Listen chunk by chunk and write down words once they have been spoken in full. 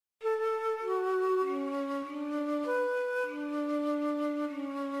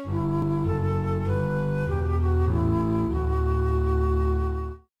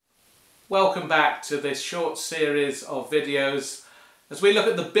Welcome back to this short series of videos as we look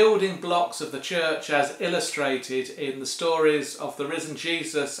at the building blocks of the church as illustrated in the stories of the risen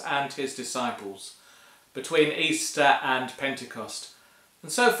Jesus and his disciples between Easter and Pentecost.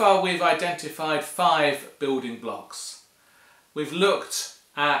 And so far we've identified 5 building blocks. We've looked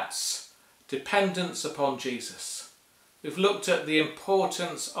at dependence upon Jesus. We've looked at the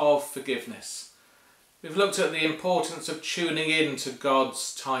importance of forgiveness. We've looked at the importance of tuning in to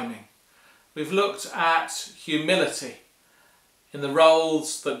God's timing. We've looked at humility in the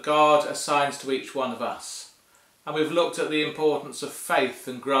roles that God assigns to each one of us. And we've looked at the importance of faith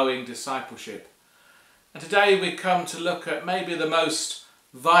and growing discipleship. And today we come to look at maybe the most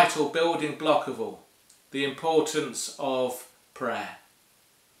vital building block of all, the importance of prayer.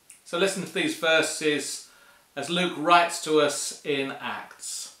 So listen to these verses as Luke writes to us in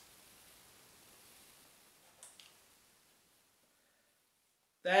Acts.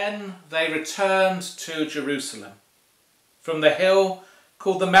 Then they returned to Jerusalem, from the hill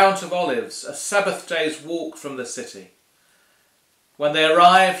called the Mount of Olives, a Sabbath day's walk from the city. When they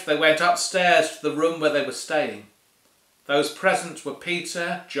arrived, they went upstairs to the room where they were staying. Those present were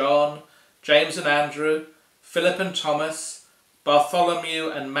Peter, John, James and Andrew, Philip and Thomas,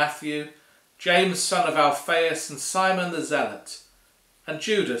 Bartholomew and Matthew, James son of Alphaeus and Simon the Zealot, and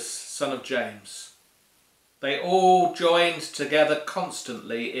Judas son of James. They all joined together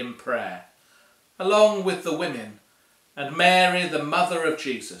constantly in prayer, along with the women, and Mary the mother of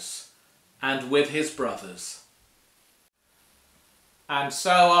Jesus, and with his brothers. And so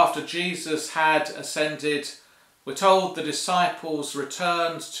after Jesus had ascended, we're told the disciples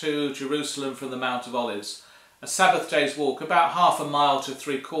returned to Jerusalem from the Mount of Olives, a Sabbath day's walk, about half a mile to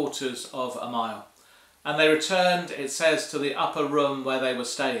 3/4 of a mile. And they returned, it says, to the upper room where they were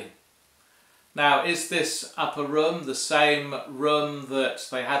staying. Now, is this upper room the same room that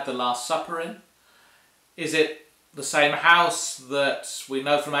they had the Last Supper in? Is it the same house that we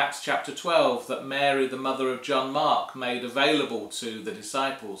know from Acts chapter 12 that Mary, the mother of John Mark, made available to the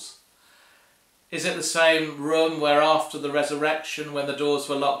disciples? Is it the same room where after the resurrection, when the doors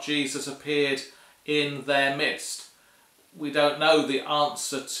were locked, Jesus appeared in their midst? We don't know the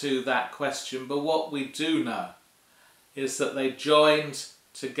answer to that question, but what we do know is that they joined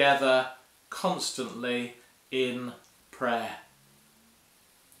together constantly in prayer.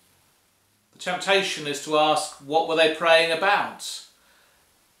 The temptation is to ask, what were they praying about?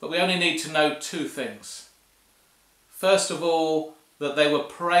 But we only need to know 2 things. First of all, that they were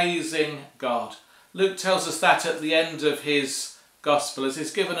praising God. Luke tells us that at the end of his gospel, as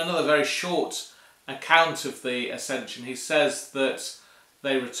he's given another very short account of the ascension. He says that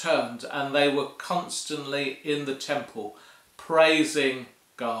they returned and they were constantly in the temple praising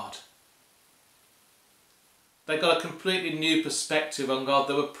God. They got a completely new perspective on God.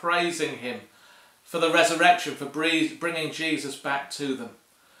 They were praising him for the resurrection, for bringing Jesus back to them.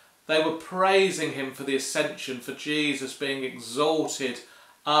 They were praising him for the ascension, for Jesus being exalted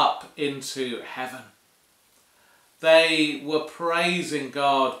up into heaven. They were praising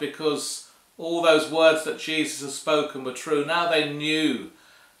God because all those words that Jesus had spoken were true. Now they knew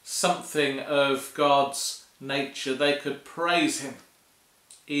something of God's nature. They could praise him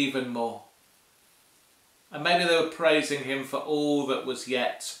even more. And maybe they were praising him for all that was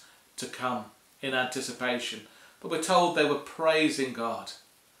yet to come in anticipation. But we're told they were praising God.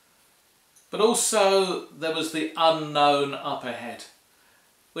 But also there was the unknown up ahead.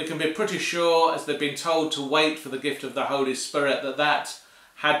 We can be pretty sure, as they've been told to wait for the gift of the Holy Spirit, that that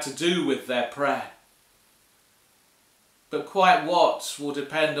had to do with their prayer. But quite what will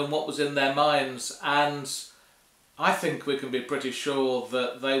depend on what was in their minds, and I think we can be pretty sure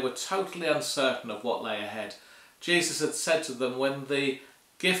that they were totally uncertain of what lay ahead. Jesus had said to them, when the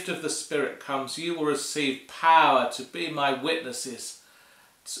gift of the Spirit comes, you will receive power to be my witnesses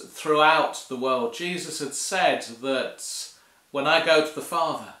throughout the world. Jesus had said that when I go to the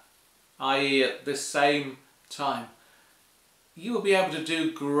Father, i.e. at this same time, you will be able to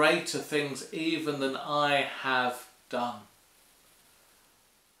do greater things even than I have done.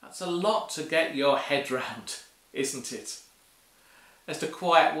 That's a lot to get your head round, isn't it? As to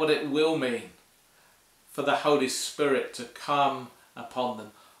quite what it will mean for the Holy Spirit to come upon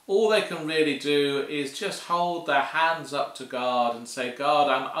them. All they can really do is just hold their hands up to God and say, God,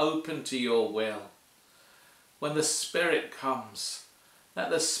 I'm open to your will. When the Spirit comes, let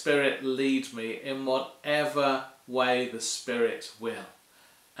the Spirit lead me in whatever way the Spirit will.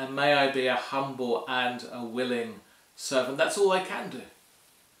 And may I be a humble and a willing servant. That's all they can do.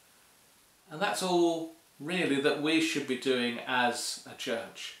 And that's all really that we should be doing as a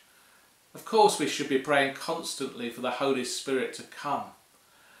church. Of course we should be praying constantly for the Holy Spirit to come,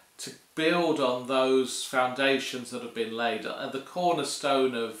 to build on those foundations that have been laid, at the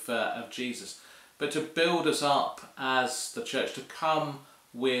cornerstone of Jesus, but to build us up as the church, to come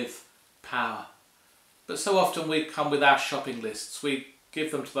with power. But so often we come with our shopping lists. We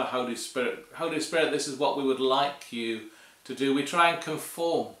give them to the Holy Spirit. Holy Spirit, this is what we would like you to do. We try and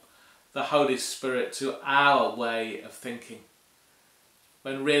conform the Holy Spirit to our way of thinking,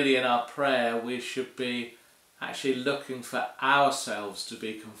 when really in our prayer we should be actually looking for ourselves to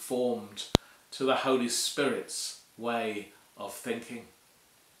be conformed to the Holy Spirit's way of thinking.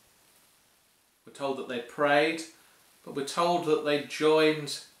 We're told that they prayed, but we're told that they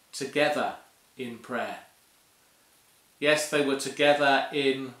joined together in prayer. Yes, they were together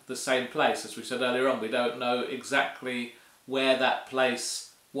in the same place. As we said earlier on, we don't know exactly where that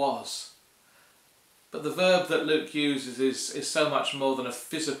place was. But the verb that Luke uses is so much more than a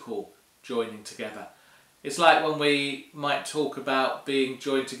physical joining together. It's like when we might talk about being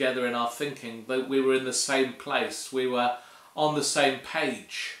joined together in our thinking, that we were in the same place, we were on the same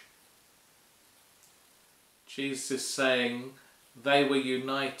page. Jesus is saying they were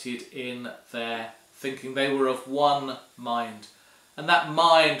united in their thinking. They were of one mind. And that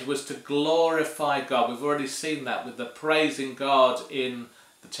mind was to glorify God. We've already seen that with the praising God in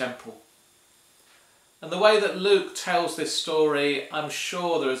the temple. And the way that Luke tells this story, I'm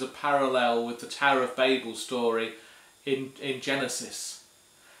sure there is a parallel with the Tower of Babel story in Genesis.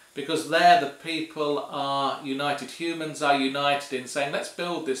 Because there the people are united, humans are united in saying, let's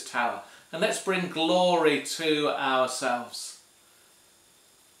build this tower and let's bring glory to ourselves.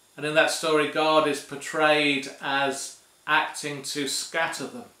 And in that story, God is portrayed as acting to scatter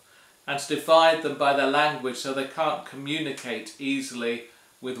them and to divide them by their language so they can't communicate easily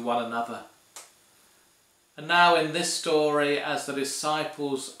with one another. And now in this story, as the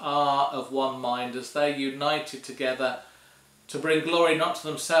disciples are of one mind, as they're united together to bring glory not to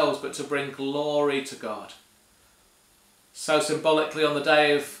themselves, but to bring glory to God. So symbolically on the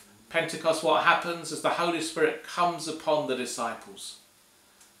day of Pentecost, what happens as the Holy Spirit comes upon the disciples?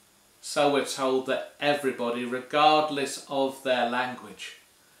 So we're told that everybody, regardless of their language,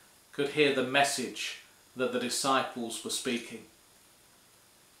 could hear the message that the disciples were speaking.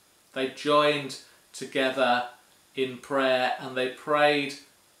 They joined together in prayer and they prayed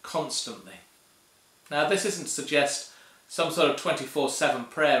constantly. Now this isn't to suggest some sort of 24/7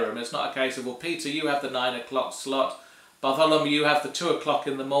 prayer room. It's not a case of, well, Peter, you have the 9 o'clock slot, Bartholomew, you have the 2 o'clock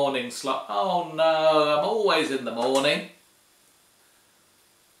in the morning slot. Oh no, I'm always in the morning.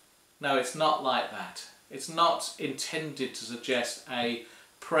 No, it's not like that. It's not intended to suggest a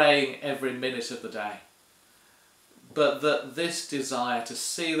praying every minute of the day. But that this desire to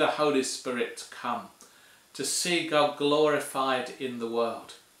see the Holy Spirit come, to see God glorified in the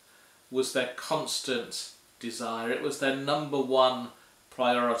world, was their constant desire. It was their number one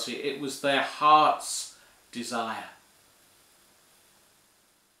priority. It was their heart's desire.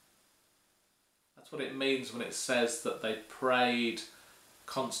 That's what it means when it says that they prayed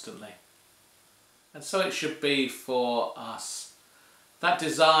constantly. And so it should be for us. That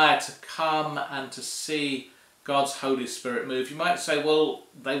desire to come and to see God's Holy Spirit move. You might say, well,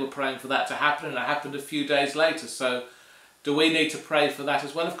 they were praying for that to happen and it happened a few days later, so do we need to pray for that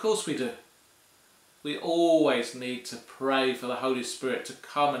as well? Of course we do. We always need to pray for the Holy Spirit to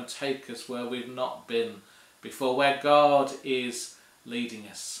come and take us where we've not been before, where God is leading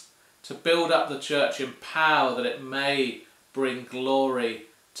us, to build up the church in power that it may bring glory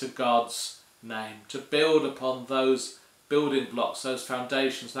to God's name, to build upon those building blocks, those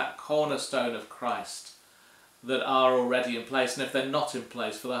foundations, that cornerstone of Christ that are already in place. And if they're not in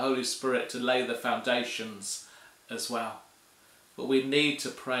place, for the Holy Spirit to lay the foundations as well. But we need to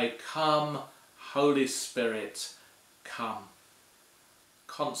pray, come Holy Spirit, come,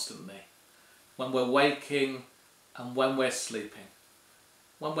 constantly, when we're waking and when we're sleeping,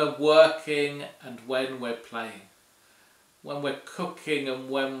 when we're working and when we're playing, when we're cooking and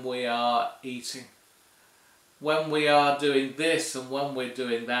when we are eating, when we are doing this and when we're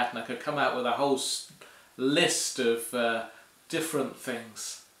doing that. And I could come out with a whole list of different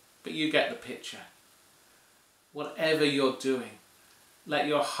things, but you get the picture. Whatever you're doing, let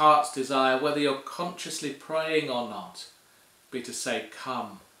your heart's desire, whether you're consciously praying or not, be to say,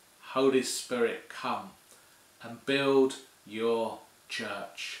 come, Holy Spirit, come and build your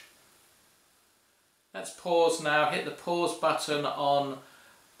church. Let's pause now, hit the pause button on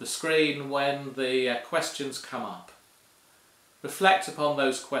the screen when the questions come up. Reflect upon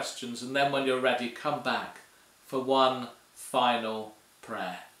those questions, and then when you're ready, come back for one final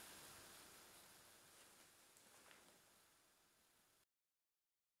prayer.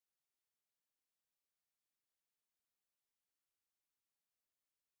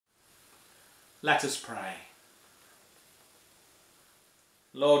 Let us pray.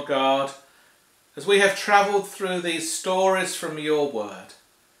 Lord God, as we have travelled through these stories from your word,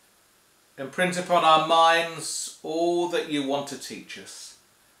 imprint upon our minds all that you want to teach us,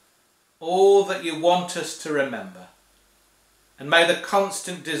 all that you want us to remember, and may the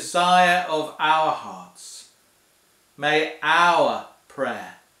constant desire of our hearts, may our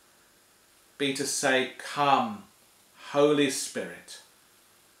prayer be to say, come, Holy Spirit,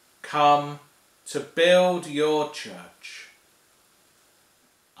 come to build your church.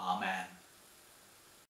 Amen.